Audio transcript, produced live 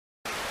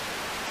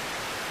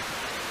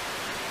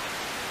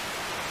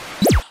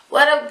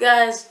What up,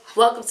 guys?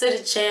 Welcome to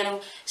the channel.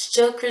 It's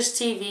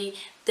ChillChrisTv.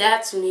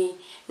 That's me.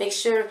 Make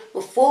sure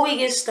before we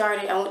get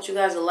started, I want you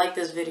guys to like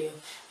this video.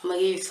 I'm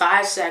gonna give you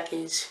 5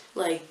 seconds,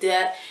 like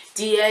that.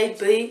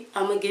 DAB.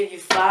 I'm gonna give you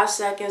 5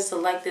 seconds to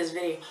like this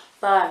video.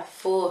 5,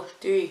 4,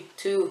 3,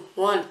 2,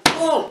 1.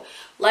 Boom!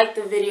 Like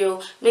the video.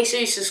 Make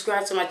sure you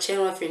subscribe to my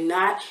channel if you're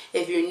not.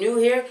 If you're new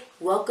here,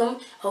 welcome.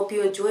 Hope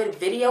you enjoyed the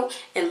video,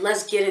 and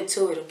let's get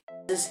into it.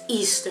 It's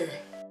Easter.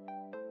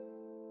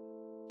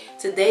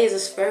 Today is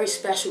a very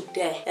special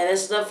day, and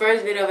this is the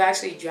first video I've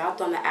actually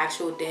dropped on the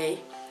actual day,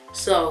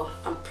 so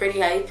I'm pretty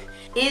hype.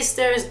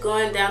 Easter is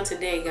going down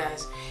today,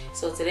 guys.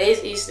 So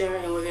today's Easter,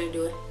 and we're gonna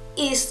do an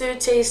Easter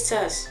taste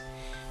test.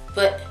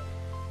 But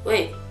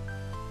wait,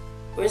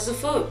 where's the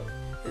food?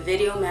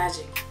 Video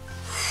magic.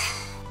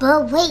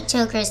 But wait,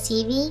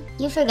 ChillChrisTv,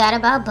 you forgot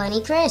about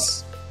Bunny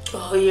Chris.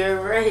 Oh, you're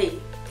right,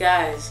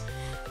 guys.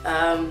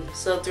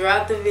 So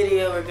throughout the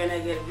video, we're gonna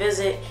get a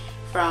visit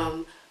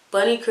from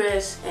Bunny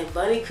Chris, and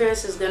Bunny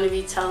Chris is going to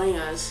be telling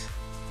us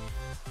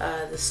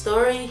the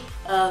story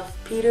of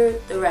Peter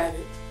the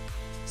Rabbit.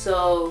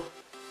 So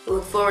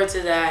look forward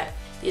to that.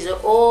 These are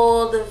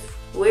all the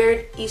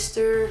weird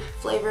Easter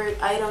flavored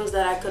items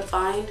that I could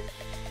find.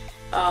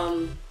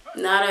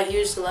 Not a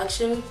huge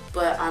selection,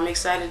 but I'm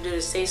excited to do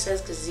the taste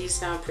test because these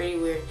sound pretty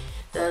weird.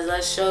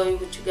 Let's show you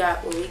what you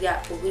got, what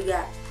we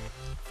got.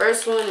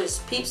 First one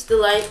is Peeps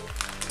Delight,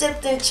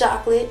 dipped in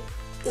chocolate.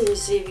 Let me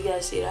see if you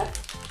guys see that.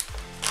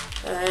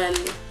 And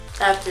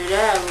after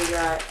that, we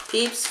got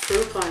Peeps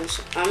Fruit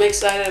Punch. I'm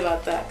excited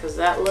about that because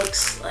that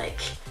looks like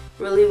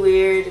really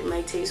weird. It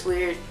might taste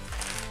weird.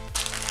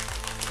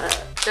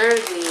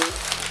 Thirdly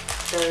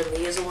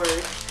is a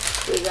word.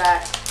 We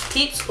got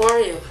Peeps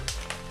Oreo.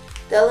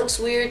 That looks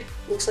weird.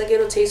 Looks like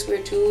it'll taste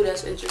weird too.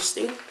 That's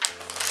interesting.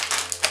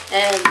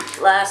 And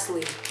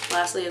lastly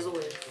is a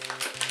word.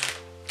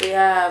 We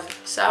have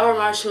sour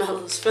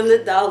marshmallows from the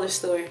dollar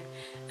store.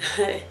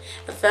 I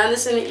found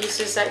this in the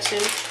Easter section.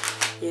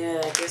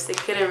 Yeah, I guess they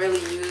couldn't really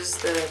use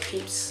the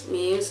Peeps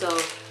meme, so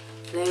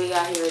then we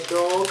got here a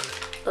dog,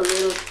 a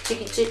little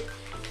chick,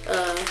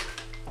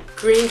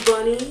 green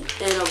bunny,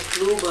 and a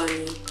blue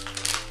bunny.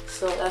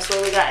 So that's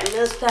what we got in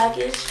this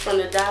package from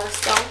the dollar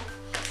store.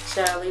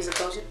 Shout out Laser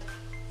Culture.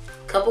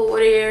 Couple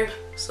water here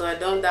so I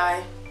don't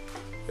die.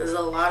 There's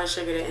a lot of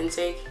sugar to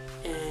intake,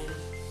 and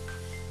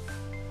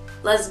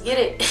let's get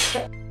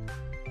it.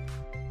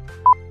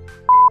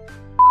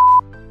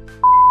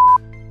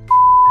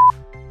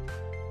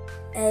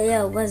 Hey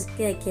yo, what's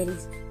good,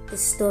 kiddies?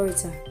 It's story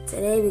time.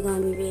 Today we're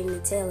going to be reading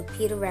the tale of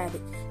Peter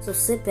Rabbit. So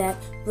sit back,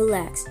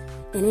 relax,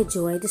 and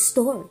enjoy the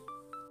story.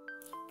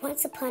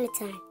 Once upon a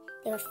time,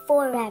 there were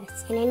 4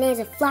 rabbits, and their names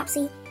are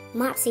Flopsy,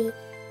 Mopsy,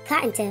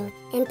 Cottontail,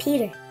 and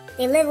Peter.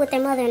 They lived with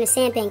their mother in a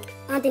sandbank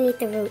underneath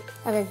the root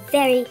of a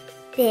very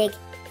big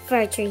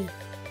fir tree.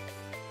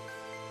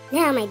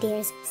 Now, my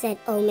dears, said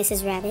old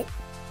Mrs. Rabbit.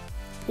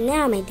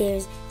 Now, my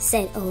dears,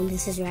 said old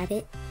Mrs.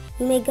 Rabbit,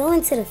 you may go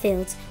into the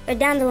fields or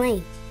down the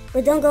lane,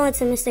 but don't go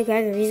into Mr.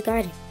 Gregory's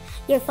garden.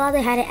 Your father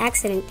had an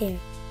accident there.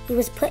 He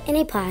was put in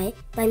a pie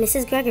by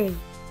Mrs. Gregory.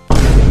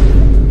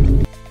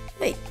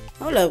 Wait,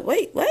 hold up,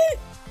 wait, what?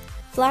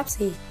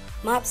 Flopsy,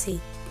 Mopsy,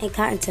 and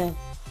Cottontail,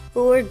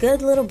 who were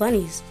good little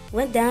bunnies,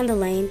 went down the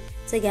lane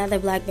to gather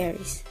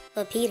blackberries.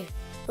 But Peter,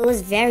 who was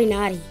very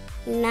naughty,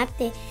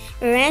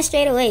 ran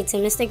straight away to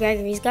Mr.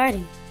 Gregory's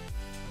garden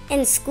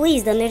and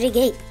squeezed under the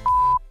gate.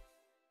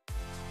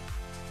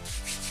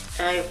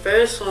 Alright,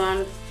 first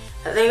one.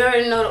 I think I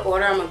already know the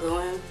order I'm gonna go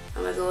in.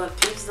 I'm gonna go with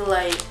Peeps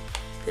Delight,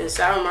 then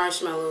sour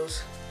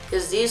marshmallows.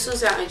 Because these two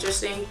sound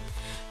interesting.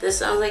 This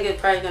sounds like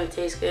it's probably gonna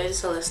taste good,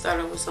 so let's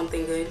start off with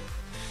something good.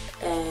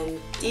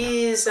 And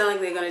these sound like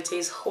they're gonna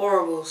taste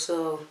horrible,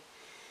 so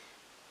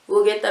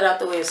we'll get that out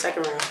the way in the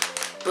second round.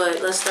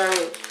 But let's start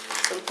with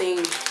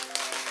something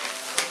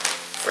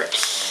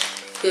fresh.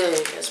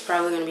 Good, that's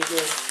probably gonna be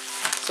good.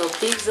 So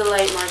Peeps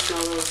Delight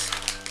marshmallows.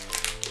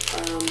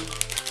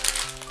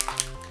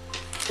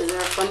 Is there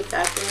a fun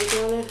fact or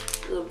anything on it?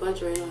 There's a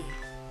bunch right now.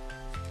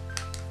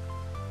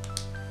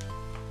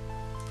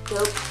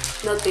 Nope,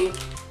 nothing.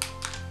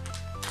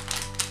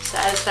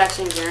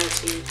 Satisfaction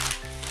guaranteed.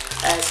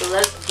 Alright, so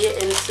let's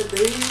get into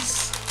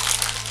these.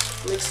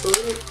 I'm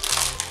excited.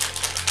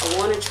 I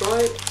want to try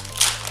it.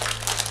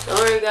 Don't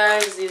worry,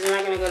 guys, these are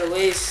not going to go to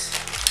waste.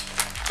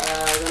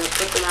 I'm going to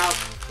put them out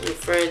in the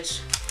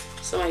fridge.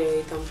 Somebody will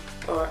eat them,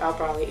 or I'll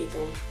probably eat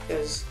them,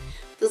 because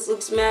this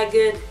looks mad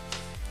good.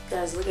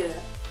 Guys, look at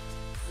that.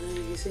 You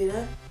can see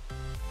that?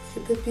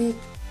 Look at the peep.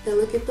 And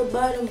look at the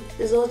bottom.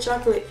 It's all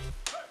chocolate.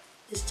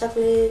 It's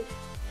chocolate.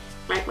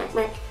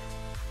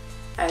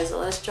 Alright, so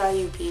let's try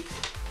you, peep.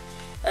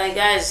 Alright,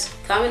 guys,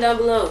 comment down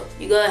below.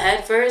 You go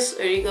head first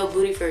or you go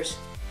booty first?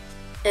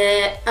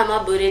 I'm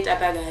a booty type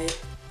of guy.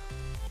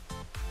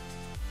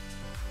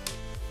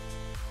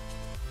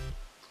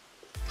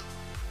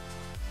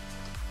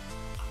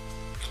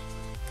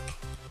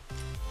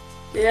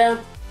 Yeah,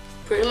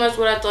 pretty much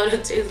what I thought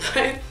it tasted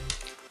like.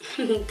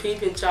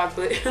 Peep and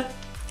chocolate.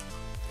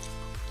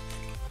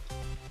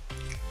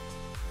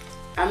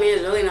 I mean,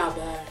 it's really not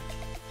bad.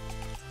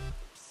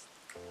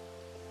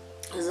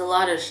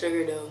 lot of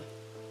sugar though.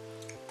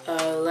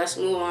 Let's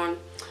move on.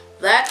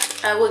 That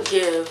I would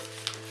give,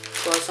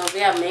 well, since we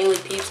have mainly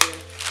pizza,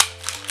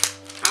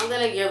 I'm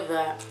gonna give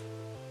that.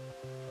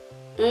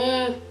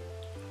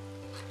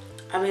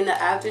 I mean, the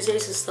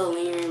aftertaste is still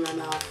lingering in my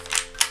mouth,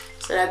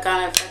 so that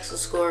kind of affects the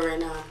score right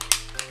now.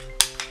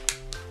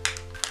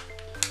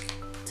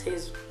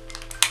 Tastes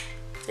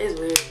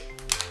weird.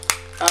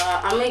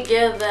 I'm gonna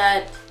give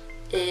that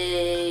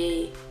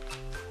a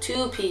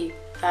 2 peep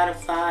out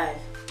of 5.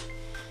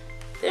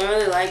 Didn't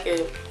really like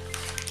it.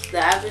 The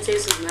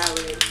aftertaste is not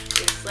weird.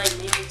 It's like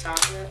mainly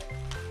chocolate,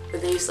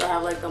 but then you still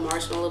have like the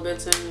marshmallow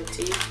bits in your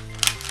teeth.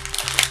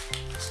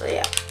 So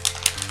yeah,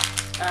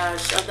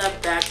 shove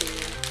that back in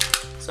there.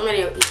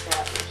 Somebody will eat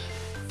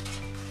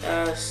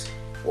that.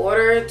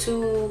 Water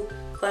to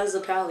cleanse the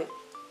palate.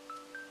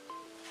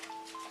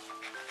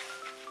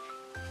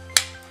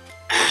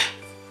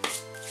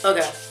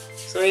 Okay,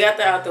 so we got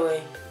that out the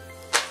way.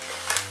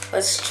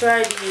 Let's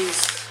try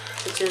these,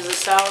 which is the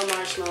sour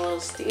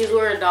marshmallows. These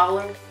were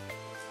 $1.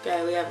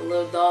 Okay, we have a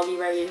little doggy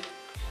right here.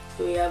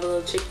 And we have a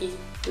little chickie.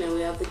 And then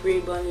we have the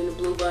green bunny and the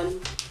blue bunny.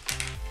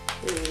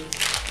 And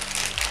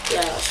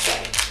yeah, let's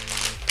try it.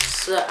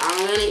 So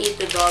I'm gonna eat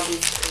the doggy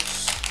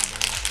first.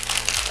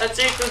 Let's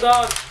eat the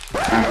dog.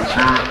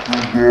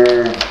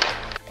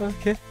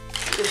 Okay.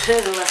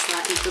 Let's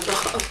not eat the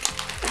dog.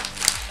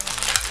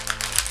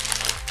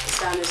 It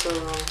sounded so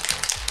wrong.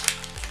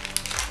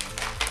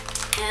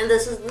 And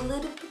this is the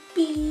little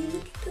puppy.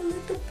 Look at the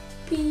little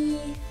puppy.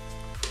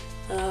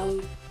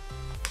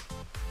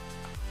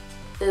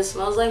 It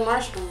smells like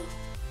marshmallow.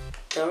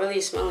 Don't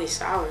really smell like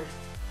sour.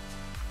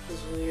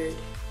 It's weird.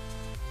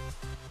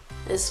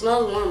 It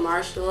smells more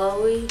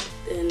marshmallowy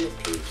than the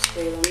peeps.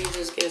 Wait, let me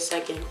just get a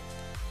second.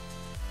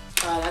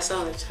 Wow, that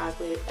sounds like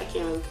chocolate. I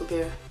can't really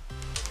compare.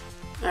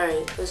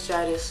 Alright, let's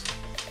try this.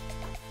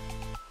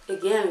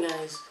 Again,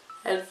 guys.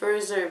 Head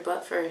first or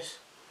butt first?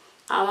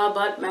 On my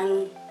butt,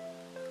 man.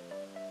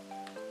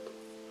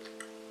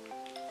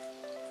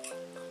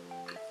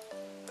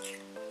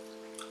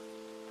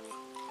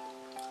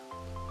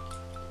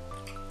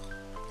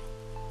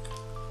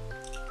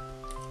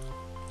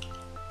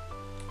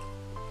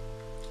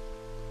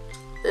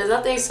 There's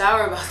nothing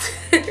sour about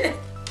it.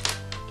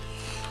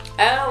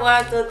 I don't know why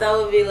I thought that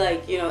would be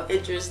like, you know,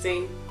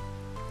 interesting.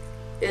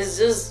 It's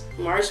just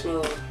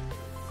marshmallow.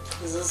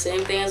 It's the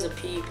same thing as a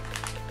peep.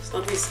 There's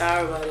nothing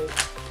sour about it.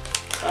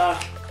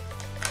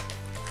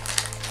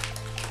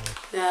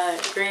 Yeah,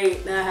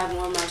 great. Now I have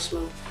more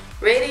marshmallow.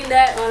 Rating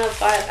that on a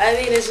 5. I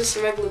mean, it's just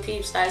a regular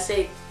peeps. I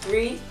say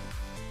 3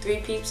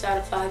 peeps out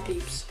of 5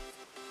 peeps.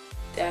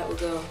 That would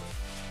go.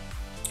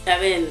 I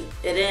mean,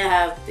 it didn't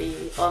have the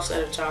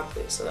offset of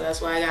chocolate, so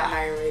that's why I got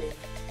higher rating.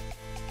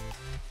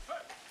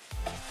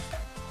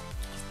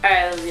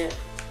 Alright, let's get it.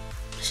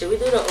 Should we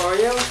do the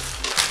Oreo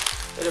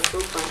or the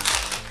fruit punch?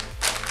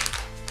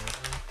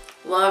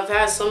 Well, I've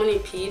had so many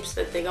peeps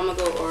that I think I'm gonna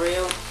go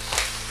Oreo.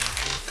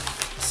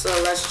 So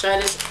let's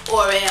try this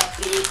Oreo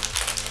peep.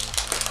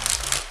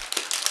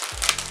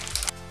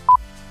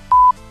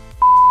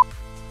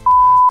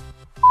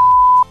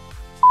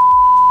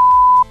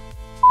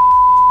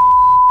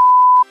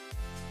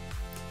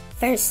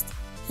 First,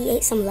 he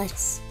ate some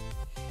lettuce,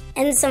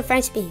 and some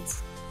French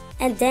beans,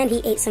 and then he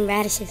ate some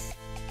radishes.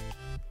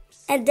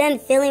 And then,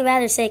 feeling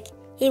rather sick,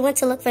 he went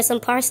to look for some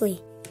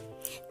parsley.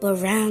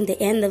 But round the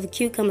end of a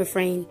cucumber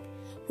frame,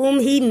 whom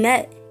he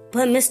met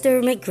but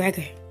Mr.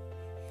 McGregor.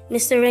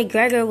 Mr.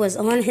 McGregor was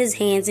on his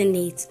hands and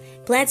knees,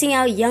 planting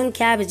out young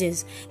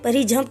cabbages, but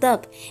he jumped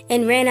up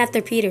and ran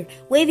after Peter,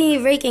 waving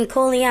a rake and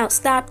calling out,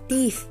 "Stop,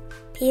 thief!"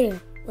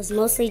 Peter was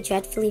mostly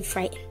dreadfully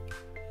frightened.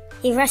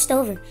 He rushed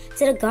over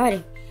to the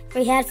garden, for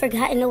he had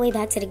forgotten the way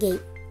back to the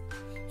gate.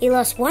 He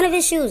lost one of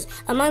his shoes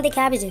among the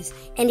cabbages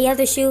and the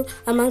other shoe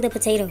among the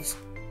potatoes.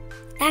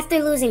 After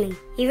losing them,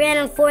 he ran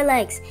on 4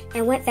 legs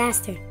and went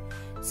faster,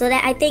 so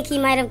that I think he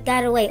might have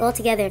got away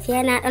altogether if he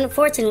had not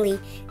unfortunately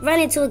run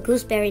into a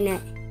gooseberry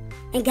net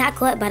and got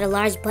caught by the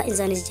large buttons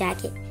on his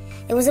jacket.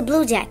 It was a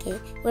blue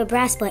jacket with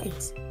brass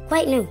buttons,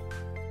 quite new.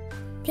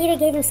 Peter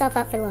gave himself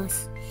up for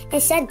loss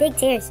and shed big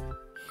tears,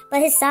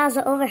 but his sobs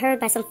were overheard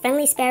by some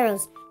friendly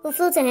sparrows who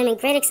flew to him in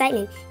great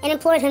excitement and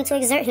implored him to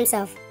exert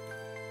himself.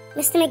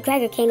 Mr.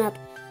 McGregor came up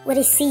with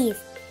a sieve,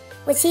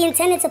 which he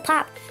intended to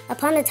pop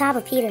upon the top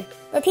of Peter,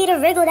 but Peter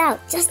wriggled out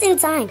just in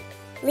time,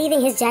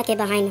 leaving his jacket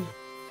behind him.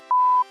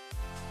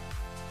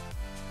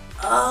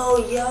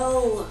 Oh,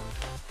 yo.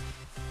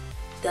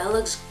 That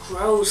looks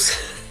gross.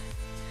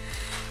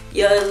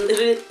 Yo,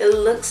 it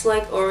looks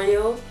like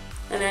Oreo,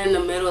 and then in the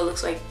middle it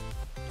looks like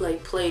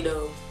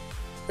Play-Doh.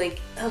 Like,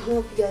 I don't know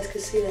if you guys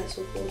can see that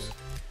so close,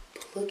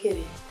 but look at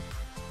it.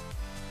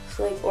 It's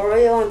like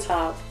Oreo on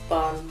top,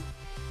 bottom,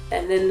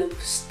 and then the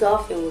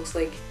stuffing looks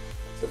like,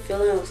 the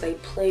filling looks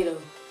like Play-Doh.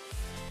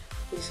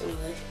 Let me smell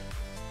it.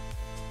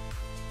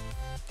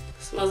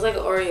 Smells like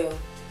Oreo,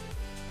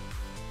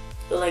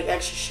 but like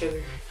extra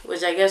sugar,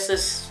 which I guess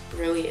this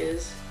really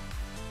is.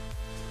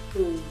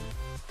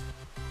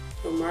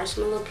 The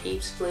marshmallow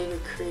peeps flavor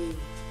cream,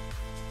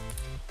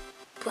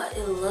 but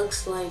it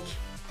looks like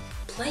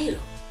Play-Doh.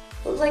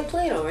 Looks like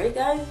Play-Doh, right,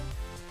 guys?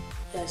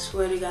 Yeah, I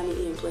swear they got me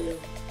eating Play-Doh.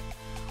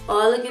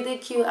 Oh, look at the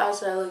cute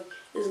outside. Look,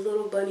 this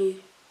little bunny.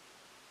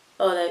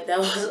 Oh, that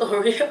was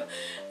Oreo.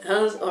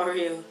 That was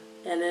Oreo.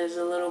 And there's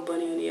a little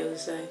bunny on the other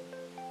side.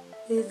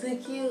 It's so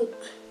cute.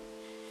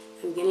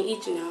 I'm gonna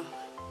eat you now.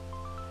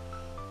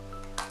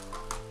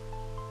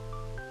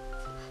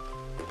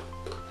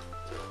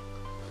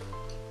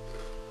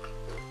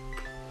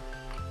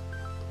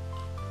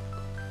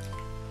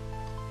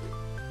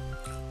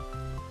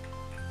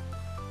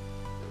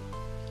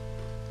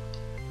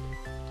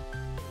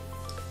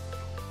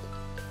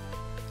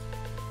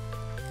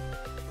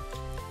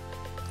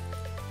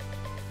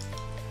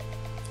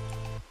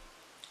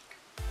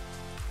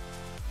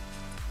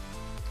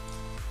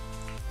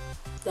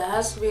 That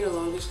has to be the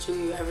longest chew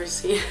you've ever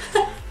seen.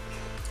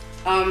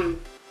 I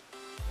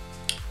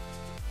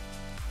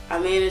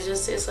mean, it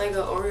just tastes like an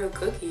Oreo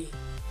cookie,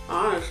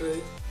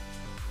 honestly.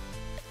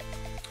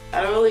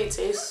 I don't really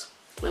taste.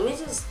 Let me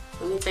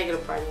take it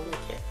apart and look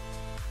at it.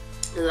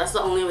 Cause that's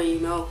the only way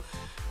you know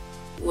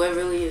what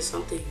really is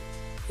something,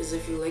 is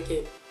if you lick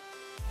it.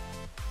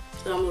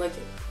 So I'm gonna lick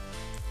it.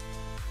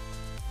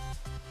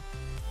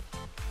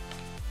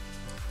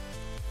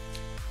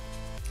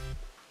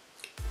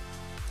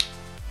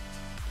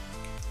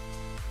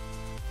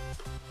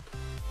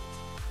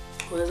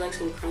 Well, there's like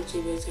some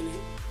crunchy bits in it.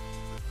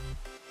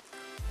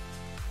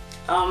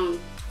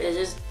 It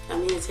just, I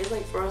mean, it tastes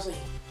like frosting.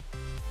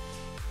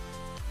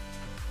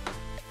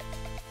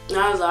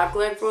 Not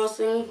exactly like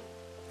frosting.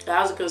 It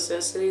has a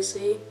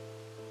consistency.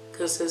 It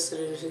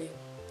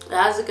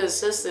has a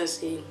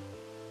consistency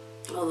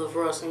of the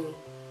frosting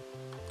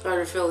or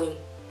the filling.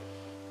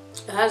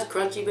 It has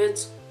crunchy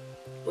bits,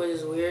 which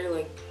is weird.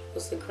 Like,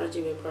 what's the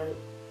crunchy bit part?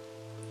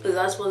 Is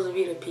that supposed to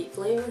be the peat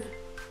flavor?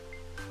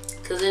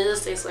 Because it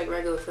just tastes like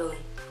regular filling.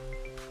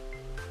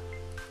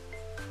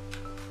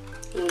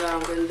 No, I'm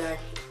gonna die.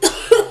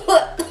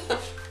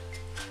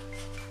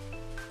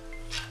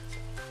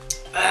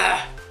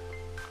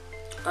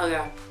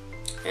 Okay.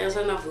 That's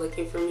enough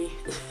licking for me.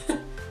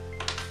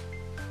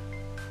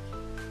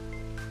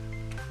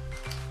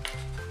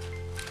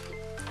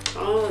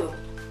 Oh.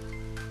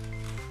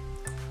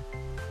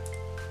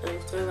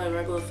 It tastes like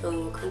regular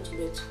filling with crunchy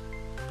bits.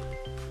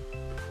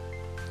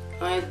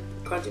 Alright,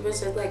 crunchy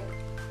bits is like,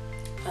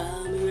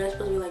 maybe that's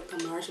supposed to be like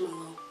the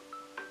marshmallow.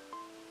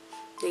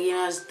 Like, you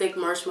know, it's thick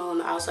marshmallow on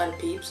the outside of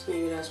Peeps.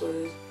 Maybe that's what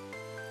it is.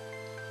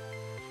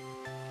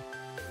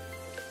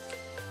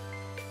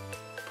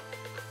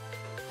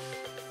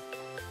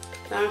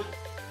 Nah,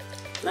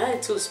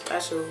 not too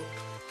special.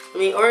 I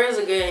mean, Oreos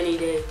are good any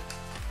day.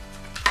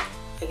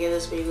 I give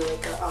this maybe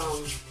like a,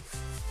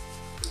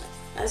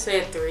 I say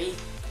a 3.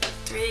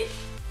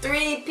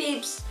 3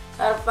 Peeps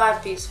out of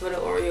 5 Peeps for the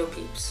Oreo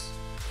Peeps.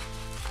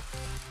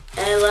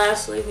 And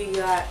lastly, we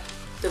got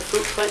the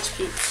Fruit Punch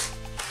Peeps.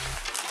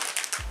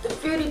 The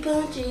Fruity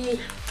Punchy.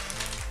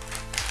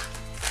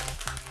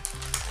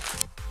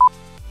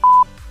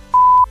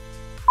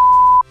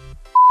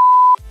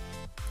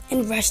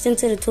 And rushed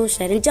into the tool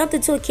shed and jumped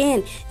into a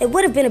can. It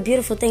would have been a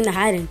beautiful thing to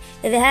hide in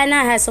if it had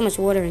not had so much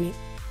water in it.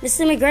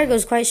 Mr. McGregor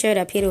was quite sure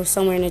that Peter was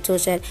somewhere in the tool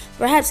shed,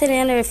 perhaps hidden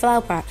under a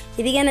flower pot.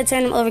 He began to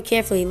turn them over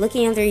carefully,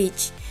 looking under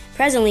each.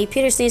 Presently,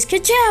 Peter sneezed,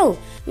 "Ka-chow!"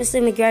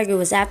 Mr. McGregor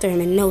was after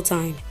him in no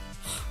time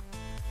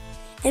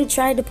and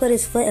tried to put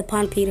his foot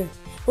upon Peter,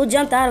 who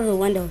jumped out of the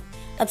window,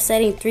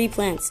 upsetting 3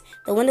 plants.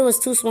 The window was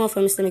too small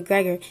for Mr.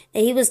 McGregor,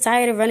 and he was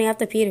tired of running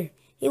after Peter.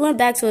 He went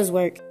back to his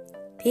work.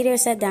 Peter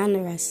sat down to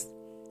rest.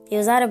 He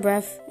was out of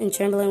breath and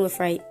trembling with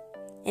fright,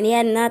 and he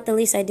had not the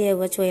least idea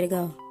which way to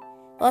go.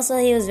 Also,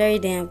 he was very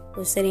damp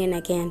with sitting in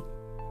that can.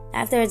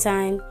 After a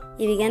time,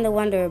 he began to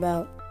wonder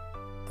about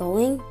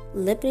going,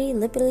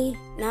 lippity,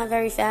 not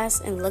very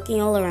fast, and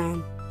looking all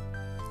around.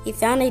 He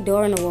found a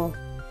door in the wall,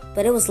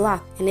 but it was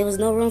locked, and there was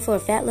no room for a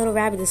fat little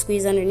rabbit to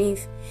squeeze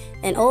underneath.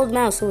 An old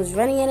mouse who was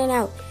running in and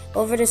out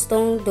over the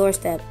stone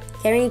doorstep,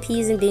 carrying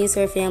peas and beans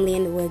to her family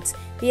in the woods.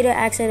 Peter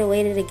asked her to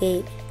wait at the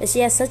gate, but she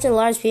had such a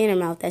large pea in her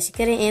mouth that she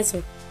couldn't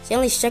answer. She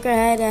only shook her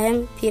head at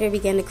him. Peter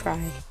began to cry.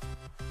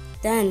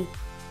 Then,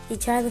 he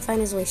tried to find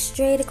his way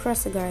straight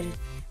across the garden,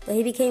 but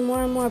he became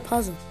more and more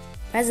puzzled.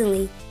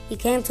 Presently, he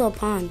came to a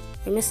pond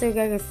where Mr.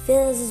 McGregor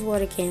fills his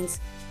water cans.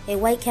 A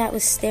white cat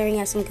was staring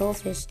at some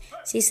goldfish.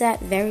 She sat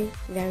very,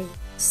 very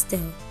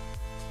still.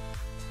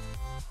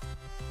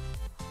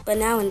 But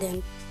now and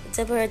then, the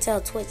tip of her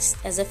tail twitched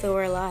as if it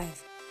were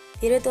alive.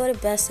 Peter thought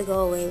it best to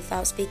go away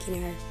without speaking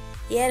to her.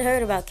 He had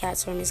heard about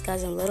cats from his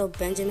cousin, little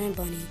Benjamin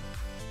Bunny.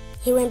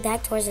 He went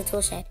back towards the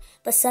tool shed,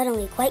 but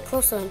suddenly, quite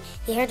close to him,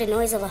 he heard the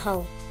noise of a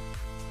hoe.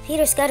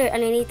 Peter scuttered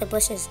underneath the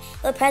bushes,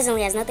 but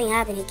presently, as nothing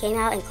happened, he came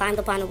out and climbed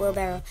upon the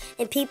wheelbarrow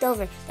and peeped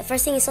over. The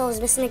first thing he saw was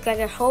Mr.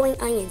 McGregor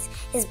hoeing onions.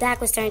 His back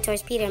was turned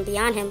towards Peter, and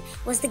beyond him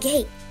was the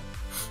gate.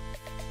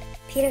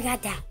 Peter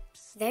got down,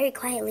 very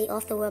quietly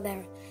off the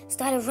wheelbarrow,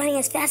 started running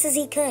as fast as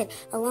he could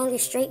along the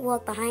straight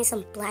walk behind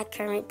some black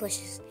currant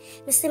bushes.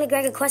 Mr.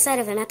 McGregor caught sight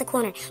of him at the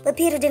corner, but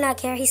Peter did not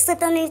care. He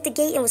slipped underneath the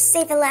gate and was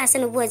safe at last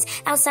in the woods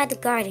outside the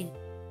garden.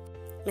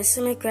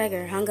 Mr.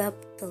 McGregor hung up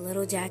the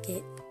little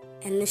jacket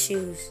and the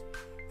shoes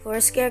for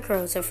a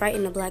scarecrow to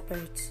frighten the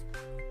blackbirds.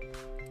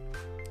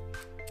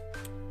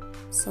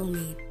 So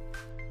mean.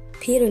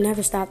 Peter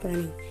never stopped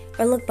running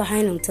or looked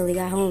behind him till he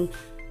got home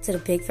to the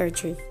big fir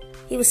tree.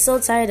 He was so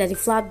tired that he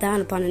flopped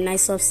down upon the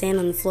nice soft sand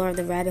on the floor of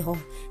the rabbit hole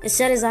and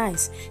shut his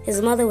eyes.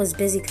 His mother was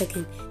busy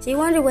cooking. She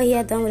wondered what he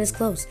had done with his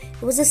clothes.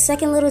 It was the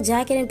second little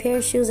jacket and pair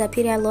of shoes that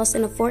Peter had lost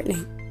in a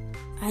fortnight.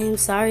 I am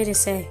sorry to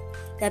say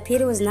that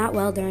Peter was not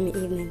well during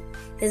the evening.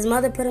 His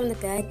mother put him to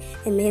bed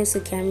and made him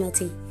some caramel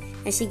tea,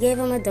 and she gave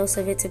him a dose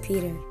of it to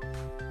Peter.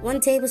 1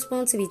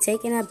 tablespoon to be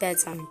taken at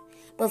bedtime.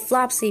 But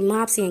Flopsy,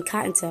 Mopsy, and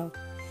Cottontail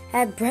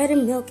had bread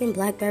and milk and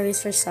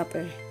blackberries for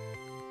supper.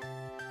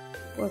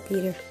 Poor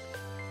Peter.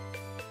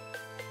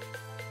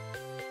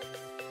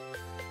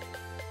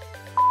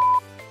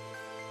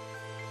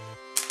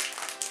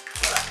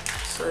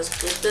 So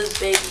let's get this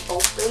baby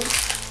open,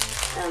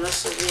 and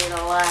this will be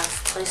the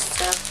last place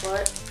test for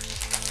it.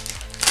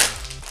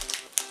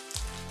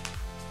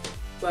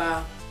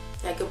 Wow,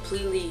 I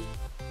completely,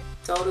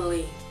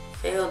 totally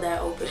failed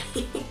that opening.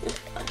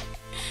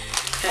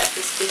 Have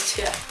to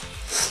stitch up.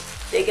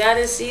 They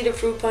gotta see the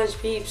fruit punch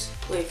peeps.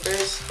 Wait,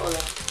 first, hold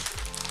on.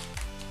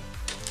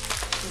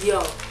 Yo,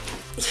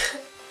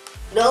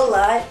 no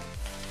lie,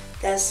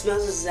 that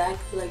smells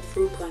exactly like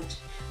fruit punch.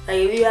 Like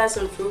if you got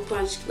some fruit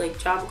punch, like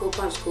tropical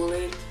punch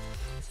Kool-Aid,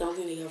 I don't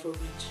think they got fruit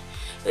punch.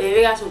 But if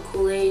you got some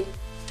Kool-Aid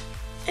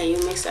and you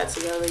mix that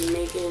together, you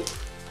make it,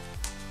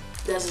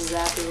 that's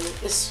exactly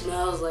what it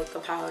smells like, a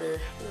powder.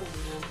 Oh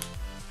man.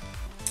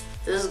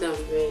 This is gonna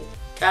be great.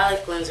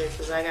 Palate cleanser,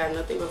 because I got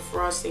nothing but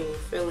frosting and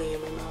filling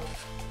in my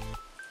mouth.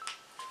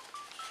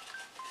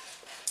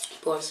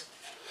 Pause.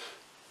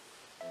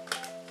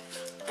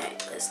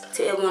 Alright, let's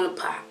tail on the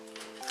pot.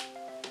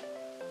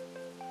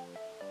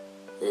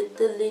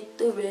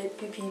 Little red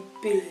pee-pee,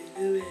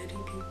 little red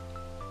pee-pee.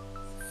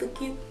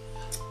 Fuck you.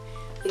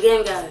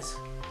 Again, guys,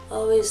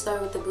 always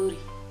start with the booty.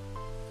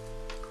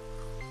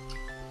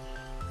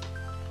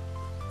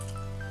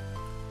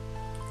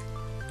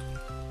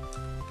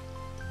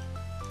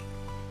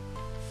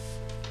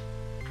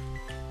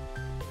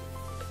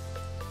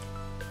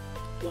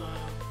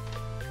 Wow.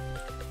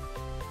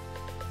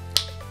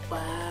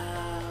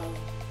 Wow.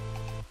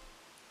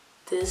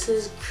 This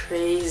is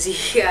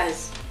crazy,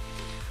 guys.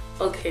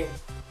 Okay.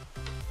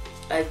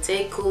 I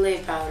take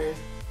Kool-Aid powder,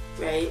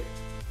 right?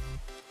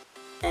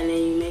 And then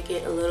you make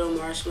it a little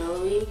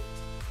marshmallowy.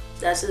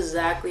 That's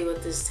exactly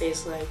what this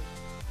tastes like.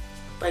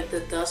 Like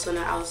the dust on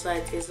the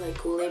outside tastes like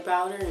Kool-Aid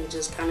powder and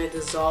just kind of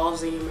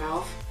dissolves in your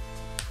mouth.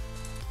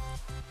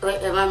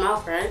 Like in my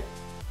mouth, right?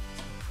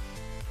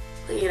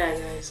 Look at that,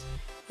 guys.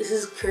 This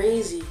is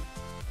crazy.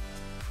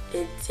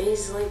 It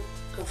tastes like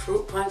a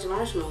fruit punch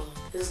marshmallow.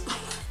 This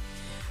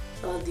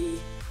OD.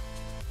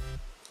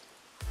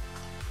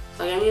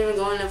 Like I'm even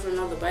going in for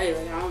another bite.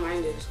 Like I don't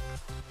mind this.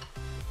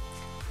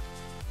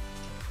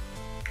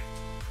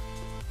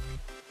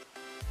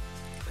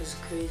 It's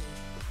crazy.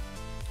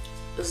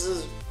 This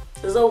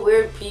is a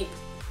weird peep.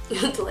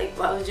 Like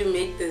why would you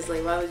make this?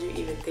 Like why would you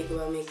even think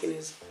about making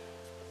this?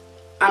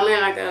 I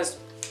mean, I guess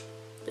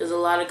there's a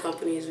lot of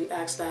companies we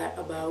ask that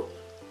about,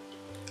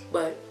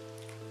 but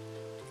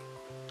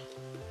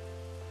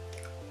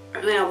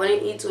I mean I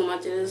wouldn't eat too much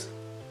of this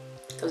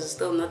because it's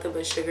still nothing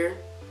but sugar.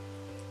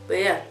 But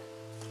yeah.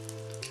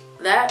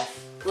 That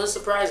was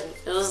surprising.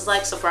 It was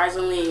like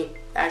surprisingly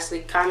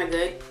actually kind of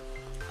good.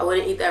 I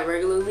wouldn't eat that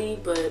regularly,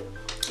 but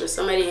if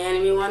somebody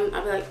handed me one,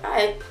 I'd be like,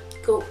 alright,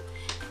 cool.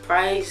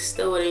 Probably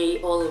still wouldn't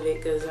eat all of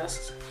it because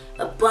that's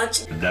a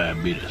bunch of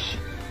diabetes.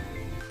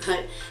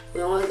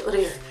 We don't want to go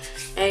there.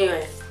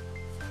 Anyway,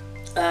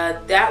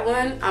 that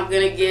one I'm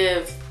gonna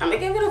give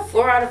it a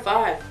 4 out of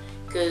 5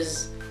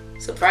 because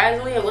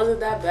surprisingly it wasn't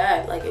that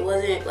bad. Like it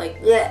wasn't like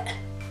yeah.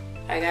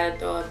 I gotta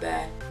throw it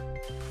back.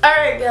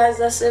 Alright guys,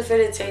 that's it for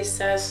the taste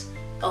test.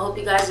 I hope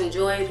you guys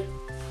enjoyed.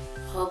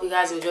 I hope you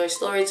guys enjoyed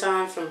story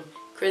time from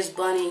Chris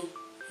Bunny.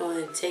 I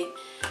want to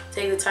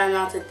take the time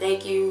out to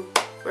thank you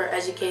for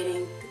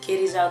educating the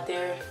kiddies out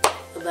there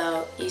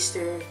about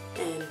Easter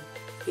and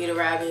Peter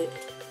Rabbit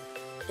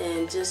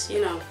and just,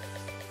 you know,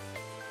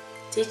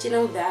 teaching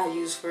them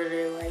values for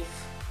their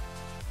life.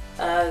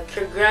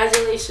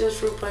 Congratulations,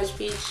 Fruit Punch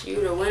Peach, you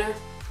the winner.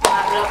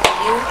 Clap it up for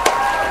you.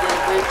 You did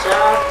a great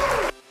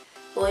job.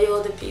 All you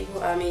other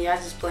people, I mean, y'all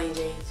just plain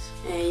Janes,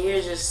 and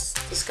you're just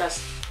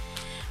disgusting.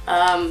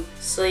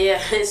 So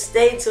yeah,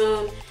 stay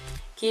tuned,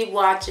 keep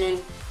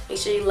watching, make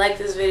sure you like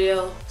this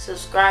video,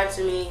 subscribe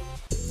to me,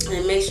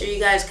 and make sure you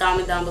guys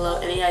comment down below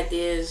any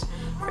ideas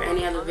for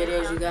any other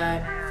videos you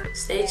got.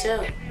 Stay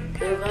chill,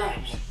 good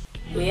vibes.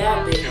 We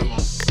out, baby.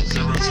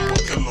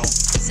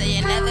 Say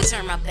you never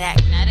turn my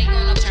back, now they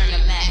gonna turn the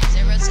back.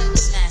 0 to the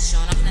snatch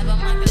on, I've never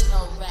mind the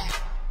low rap.